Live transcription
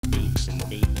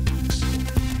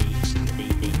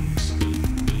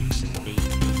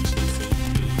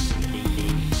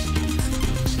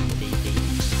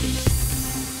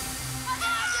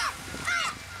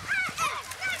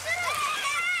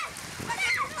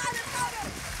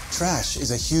Trash is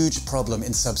a huge problem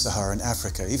in sub-Saharan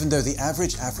Africa. Even though the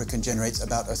average African generates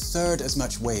about a third as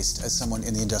much waste as someone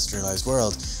in the industrialized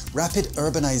world, rapid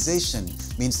urbanization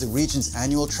means the region's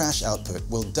annual trash output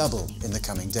will double in the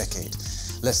coming decade.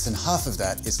 Less than half of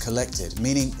that is collected,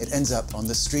 meaning it ends up on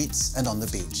the streets and on the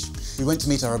beach. We went to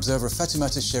meet our observer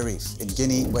Fatoumata Sherif in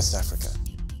Guinea, West Africa.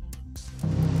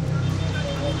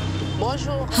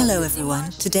 Hello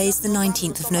everyone, today's the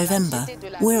 19th of November.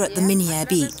 We're at the Guinea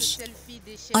beach.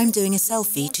 I'm doing a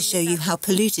selfie to show you how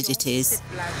polluted it is.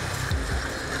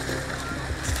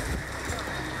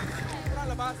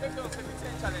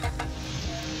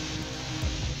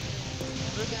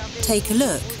 Take a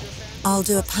look. I'll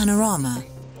do a panorama.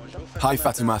 Hi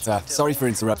Fatoumata, sorry for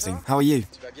interrupting. How are you?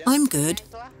 I'm good.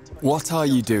 What are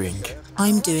you doing?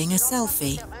 I'm doing a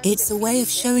selfie. It's a way of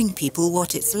showing people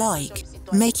what it's like,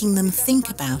 making them think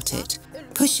about it,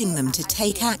 pushing them to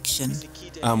take action.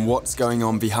 And what's going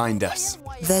on behind us?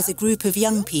 There's a group of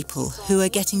young people who are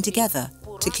getting together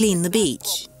to clean the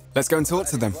beach. Let's go and talk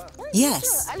to them.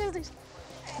 Yes.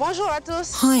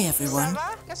 Hi everyone.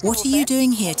 What are you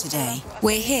doing here today?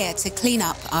 We're here to clean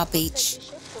up our beach.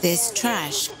 This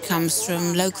trash comes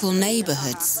from local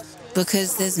neighbourhoods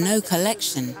because there's no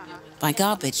collection by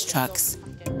garbage trucks.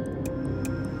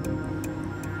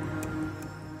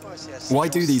 Why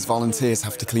do these volunteers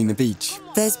have to clean the beach?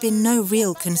 There's been no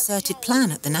real concerted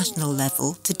plan at the national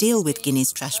level to deal with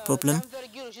Guinea's trash problem.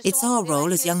 It's our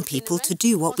role as young people to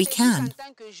do what we can.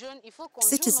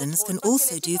 Citizens can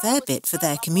also do their bit for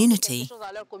their community.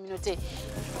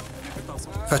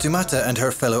 Fatoumata and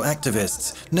her fellow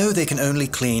activists know they can only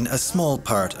clean a small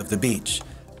part of the beach.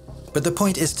 But the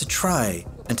point is to try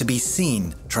and to be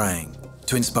seen trying,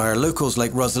 to inspire locals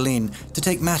like Rosaline to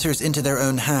take matters into their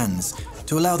own hands,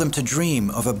 to allow them to dream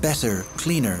of a better,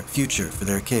 cleaner future for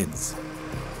their kids.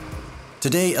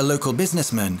 Today, a local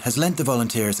businessman has lent the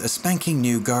volunteers a spanking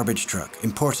new garbage truck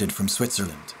imported from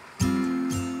Switzerland.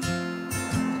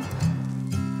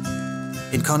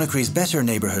 In Conakry's better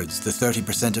neighbourhoods, the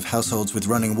 30% of households with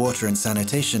running water and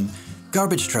sanitation,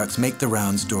 garbage trucks make the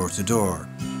rounds door to door.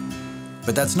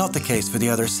 But that's not the case for the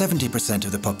other 70%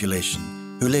 of the population,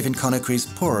 who live in Conakry's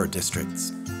poorer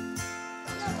districts.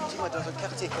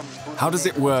 How does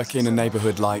it work in a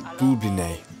neighbourhood like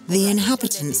Guinea? The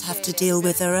inhabitants have to deal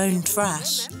with their own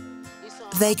trash.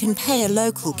 They can pay a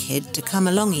local kid to come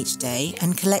along each day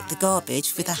and collect the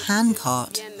garbage with a hand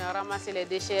cart.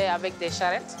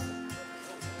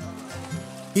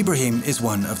 Ibrahim is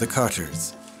one of the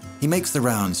carters. He makes the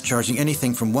rounds, charging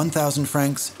anything from 1,000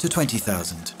 francs to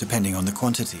 20,000, depending on the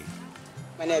quantity.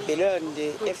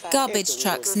 Garbage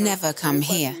trucks never come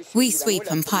here. We sweep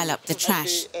and pile up the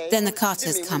trash, then the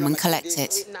carters come and collect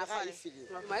it.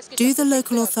 Do the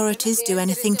local authorities do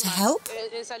anything to help?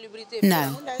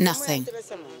 No, nothing.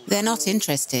 They're not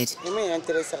interested.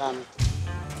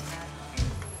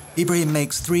 Ibrahim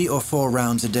makes 3 or 4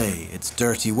 rounds a day. It's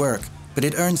dirty work, but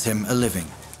it earns him a living.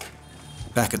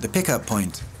 Back at the pickup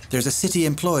point, there's a city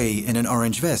employee in an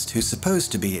orange vest who's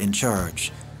supposed to be in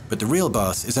charge. But the real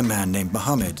boss is a man named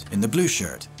Mohammed in the blue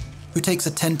shirt, who takes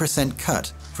a 10%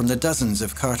 cut from the dozens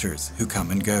of carters who come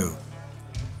and go.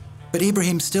 But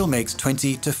Ibrahim still makes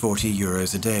 20 to 40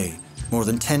 euros a day, more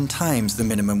than 10 times the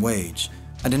minimum wage,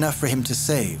 and enough for him to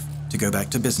save to go back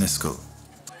to business school.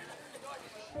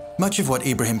 Much of what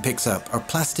Ibrahim picks up are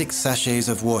plastic sachets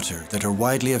of water that are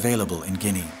widely available in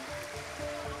Guinea.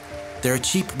 They're a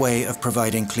cheap way of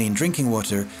providing clean drinking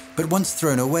water, but once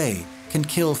thrown away, can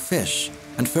kill fish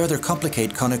and further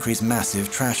complicate Conakry's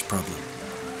massive trash problem.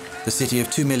 The city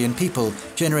of 2 million people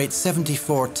generates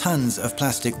 74 tons of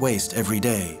plastic waste every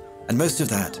day, and most of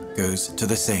that goes to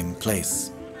the same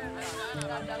place.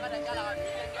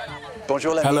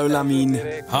 Hello,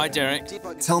 Lamine. Hi, Derek.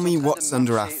 Tell me what's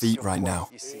under our feet right now.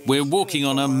 We're walking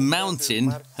on a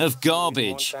mountain of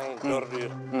garbage.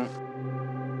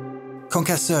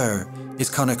 Concasseur is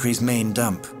Conakry's main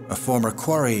dump. A former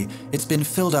quarry, it's been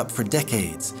filled up for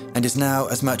decades and is now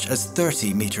as much as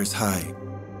 30 meters high.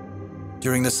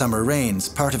 During the summer rains,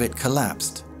 part of it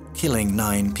collapsed, killing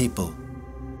 9 people.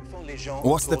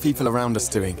 What are the people around us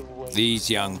doing? These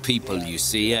young people you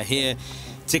see are here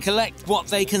to collect what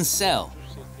they can sell.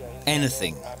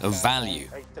 Anything of value.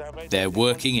 They're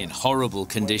working in horrible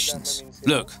conditions.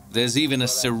 Look, there's even a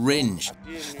syringe.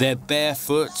 They're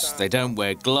barefoot, they don't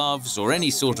wear gloves or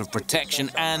any sort of protection,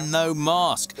 and no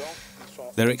mask.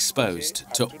 They're exposed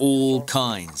to all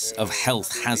kinds of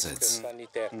health hazards.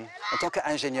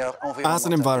 As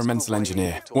an environmental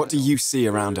engineer, what do you see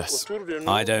around us?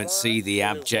 I don't see the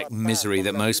abject misery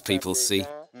that most people see.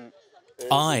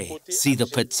 I see the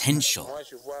potential.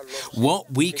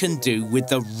 What we can do with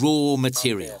the raw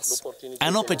materials.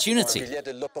 An opportunity.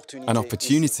 An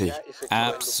opportunity?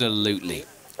 Absolutely.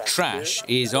 Trash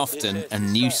is often a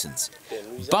nuisance,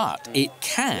 but it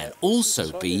can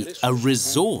also be a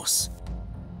resource.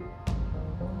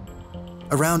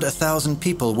 Around 1,000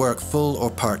 people work full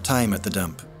or part-time at the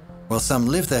dump. While some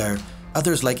live there,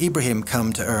 others like Ibrahim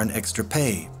come to earn extra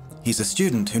pay. He's a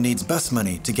student who needs bus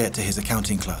money to get to his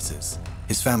accounting classes.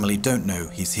 His family don't know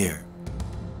he's here.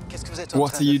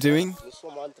 What are you doing?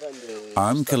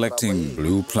 I'm collecting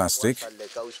blue plastic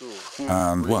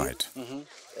and white.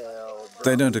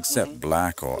 They don't accept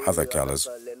black or other colors.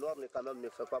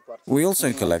 We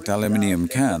also collect aluminium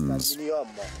cans.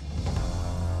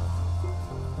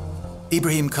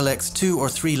 Ibrahim collects 2 or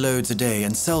 3 loads a day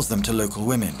and sells them to local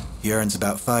women. He earns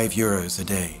about €5 a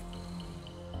day.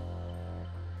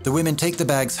 The women take the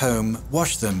bags home,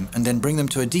 wash them, and then bring them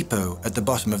to a depot at the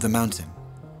bottom of the mountain.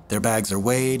 Their bags are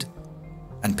weighed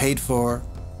and paid for,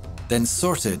 then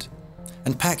sorted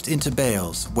and packed into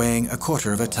bales weighing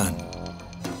 1/4 of a ton.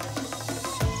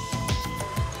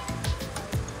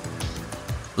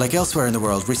 Like elsewhere in the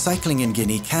world, recycling in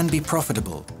Guinea can be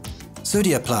profitable.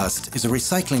 Sodiaplast is a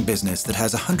recycling business that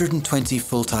has 120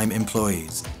 full-time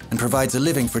employees and provides a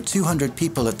living for 200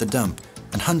 people at the dump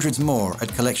and hundreds more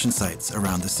at collection sites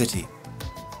around the city.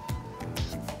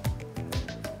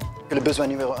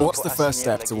 What's the first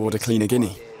step toward a cleaner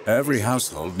Guinea? Every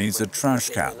household needs a trash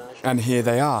can. And here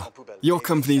they are. Your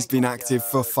company's been active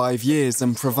for 5 years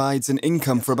and provides an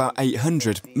income for about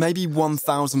 800, maybe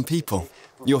 1,000 people.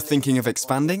 You're thinking of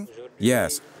expanding?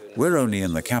 Yes, we're only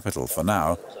in the capital for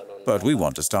now, but we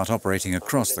want to start operating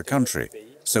across the country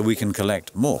so we can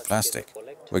collect more plastic.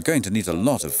 We're going to need a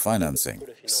lot of financing.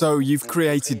 So you've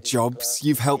created jobs,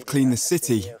 you've helped clean the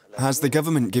city. Has the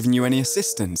government given you any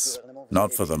assistance?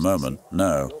 Not for the moment,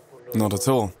 no. Not at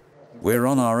all. We're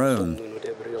on our own.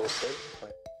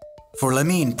 For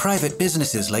Lamine, private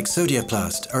businesses like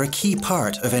Sodiaplast are a key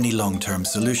part of any long-term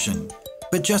solution.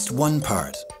 But just one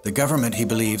part. The government, he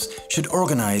believes, should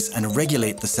organize and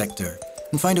regulate the sector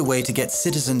and find a way to get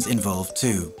citizens involved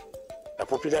too.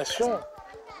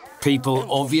 People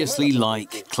obviously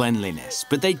like cleanliness,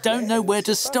 but they don't know where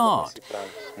to start.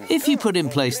 If you put in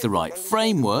place the right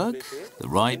framework, the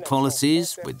right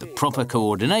policies with the proper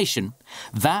coordination,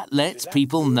 that lets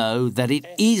people know that it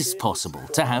is possible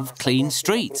to have clean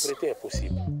streets.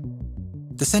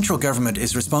 The central government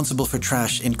is responsible for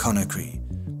trash in Conakry,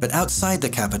 but outside the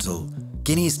capital,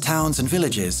 Guinea's towns and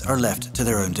villages are left to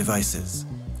their own devices.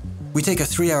 We take a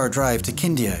 3-hour drive to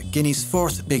Kindia, Guinea's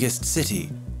 4th biggest city,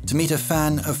 to meet a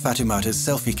fan of Fatoumata's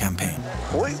selfie campaign.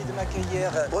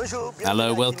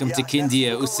 Hello, welcome to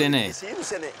Kindia, Usene.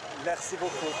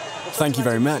 Thank you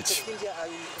very much.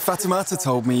 Fatoumata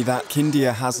told me that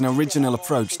Kindia has an original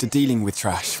approach to dealing with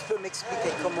trash.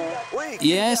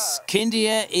 Yes,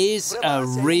 Kindia is a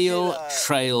real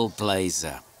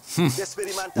trailblazer.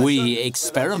 We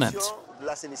experiment.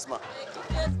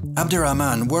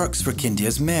 Abderrahman works for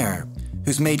Kindia's mayor,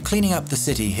 who's made cleaning up the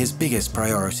city his biggest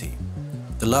priority.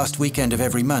 The last weekend of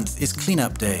every month is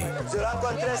clean-up day.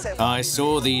 I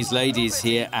saw these ladies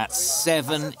here at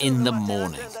 7 in the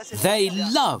morning. They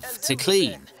love to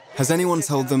clean. Has anyone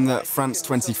told them that France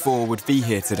 24 would be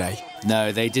here today?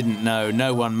 No, they didn't know.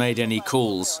 No one made any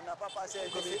calls.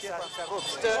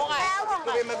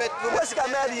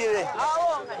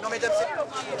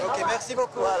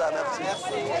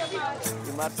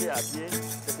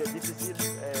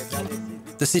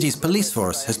 The city's police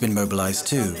force has been mobilized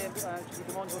too.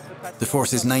 The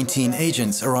force's 19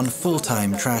 agents are on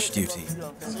full-time trash duty.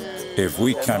 If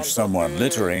we catch someone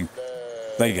littering,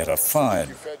 they get a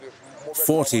fine.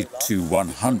 40 to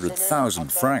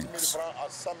 100,000 francs.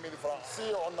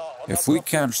 If we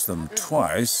catch them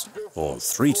twice or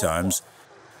 3 times,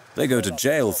 they go to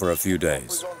jail for a few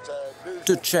days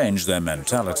to change their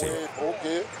mentality.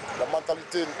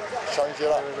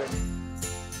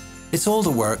 It's all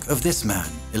the work of this man.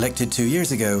 Elected 2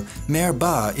 years ago, Mayor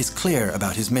Ba is clear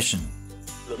about his mission.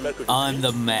 I'm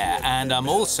the mayor, and I'm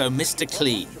also Mr.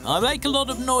 Clean. I make a lot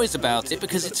of noise about it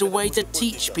because it's a way to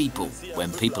teach people.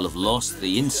 When people have lost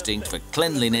the instinct for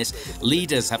cleanliness,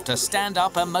 leaders have to stand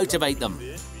up and motivate them.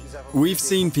 We've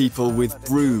seen people with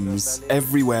brooms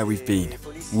everywhere we've been.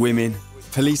 Women,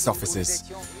 police officers.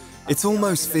 It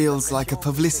almost feels like a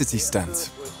publicity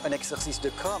stunt.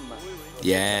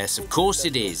 Yes, of course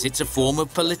it is. It's a form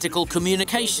of political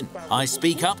communication. I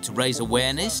speak up to raise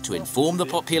awareness, to inform the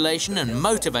population and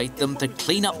motivate them to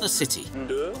clean up the city.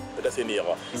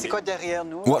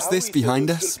 What's this behind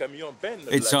us?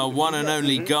 It's our one and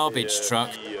only garbage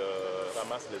truck.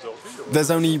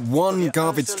 There's only one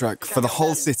garbage truck for the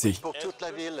whole city.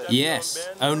 Yes,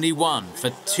 only one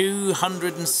for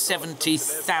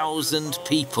 270,000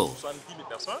 people.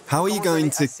 How are you going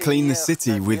to clean the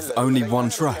city with only one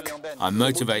truck? I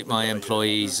motivate my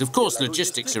employees. Of course,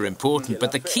 logistics are important,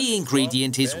 but the key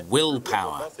ingredient is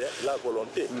willpower.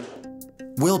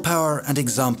 Willpower and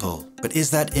example, but is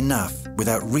that enough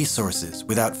without resources,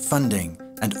 without funding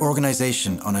and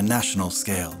organisation on a national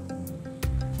scale?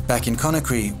 Back in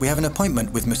Conakry, we have an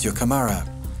appointment with Monsieur Camara.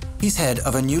 He's head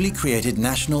of a newly created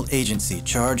national agency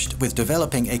charged with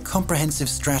developing a comprehensive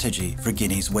strategy for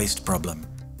Guinea's waste problem.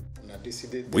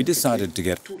 We decided to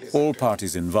get all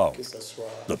parties involved,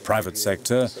 the private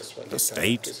sector, the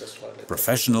state,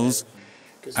 professionals,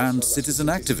 and citizen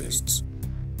activists.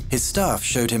 His staff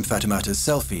showed him Fatoumata's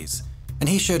selfies, and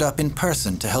he showed up in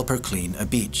person to help her clean a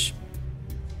beach.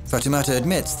 Fatoumata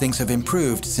admits things have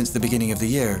improved since the beginning of the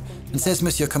year and says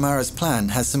Monsieur Camara's plan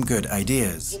has some good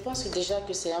ideas. I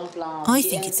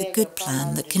think it's a good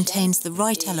plan that contains the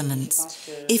right elements.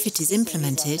 If it is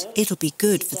implemented, it'll be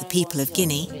good for the people of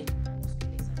Guinea.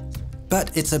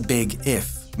 But it's a big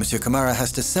if. Monsieur Camara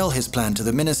has to sell his plan to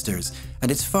the ministers,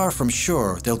 and it's far from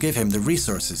sure they'll give him the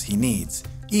resources he needs,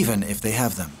 even if they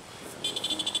have them.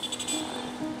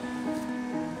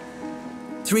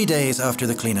 3 days after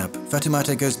the cleanup,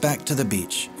 Fatoumata goes back to the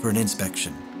beach for an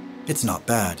inspection. It's not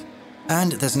bad,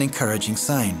 and there's an encouraging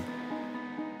sign.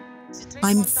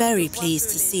 I'm very pleased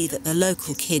to see that the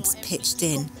local kids pitched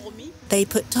in. They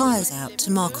put tyres out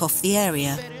to mark off the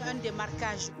area.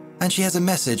 And she has a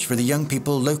message for the young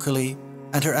people locally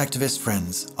and her activist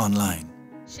friends online.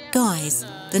 Guys,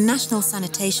 the National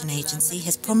Sanitation Agency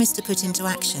has promised to put into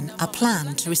action a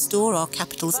plan to restore our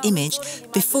capital's image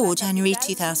before January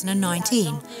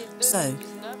 2019. So,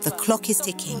 the clock is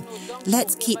ticking.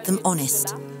 Let's keep them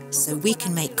honest, so we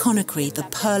can make Conakry the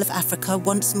Pearl of Africa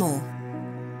once more.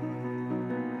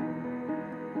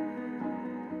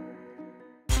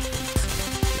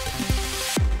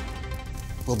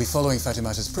 We'll be following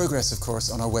Fatoumata's progress, of course,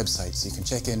 on our website, so you can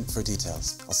check in for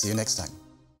details. I'll see you next time.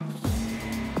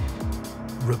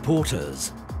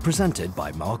 Reporters, presented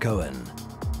by Mark Owen.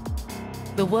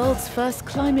 The world's first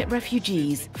climate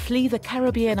refugees flee the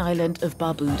Caribbean island of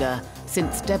Barbuda,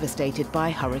 since devastated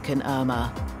by Hurricane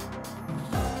Irma.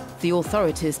 The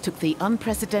authorities took the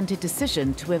unprecedented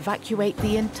decision to evacuate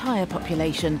the entire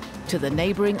population to the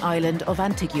neighbouring island of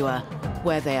Antigua,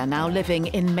 where they are now living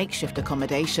in makeshift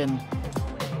accommodation.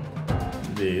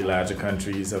 The larger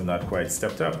countries have not quite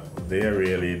stepped up. They are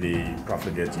really the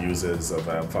profligate users of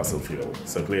fossil fuel.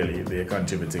 So clearly they are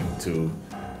contributing to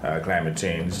climate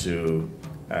change, to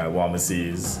warmer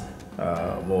seas,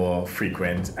 more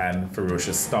frequent and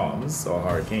ferocious storms or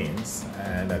hurricanes.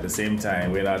 And at the same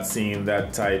time, we're not seeing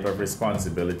that type of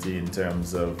responsibility in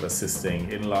terms of assisting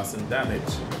in loss and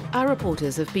damage. Our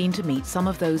reporters have been to meet some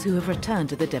of those who have returned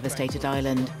to the devastated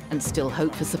island and still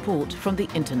hope for support from the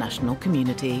international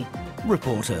community.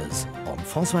 Reporters on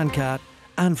France 24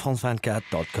 and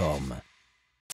France24.com.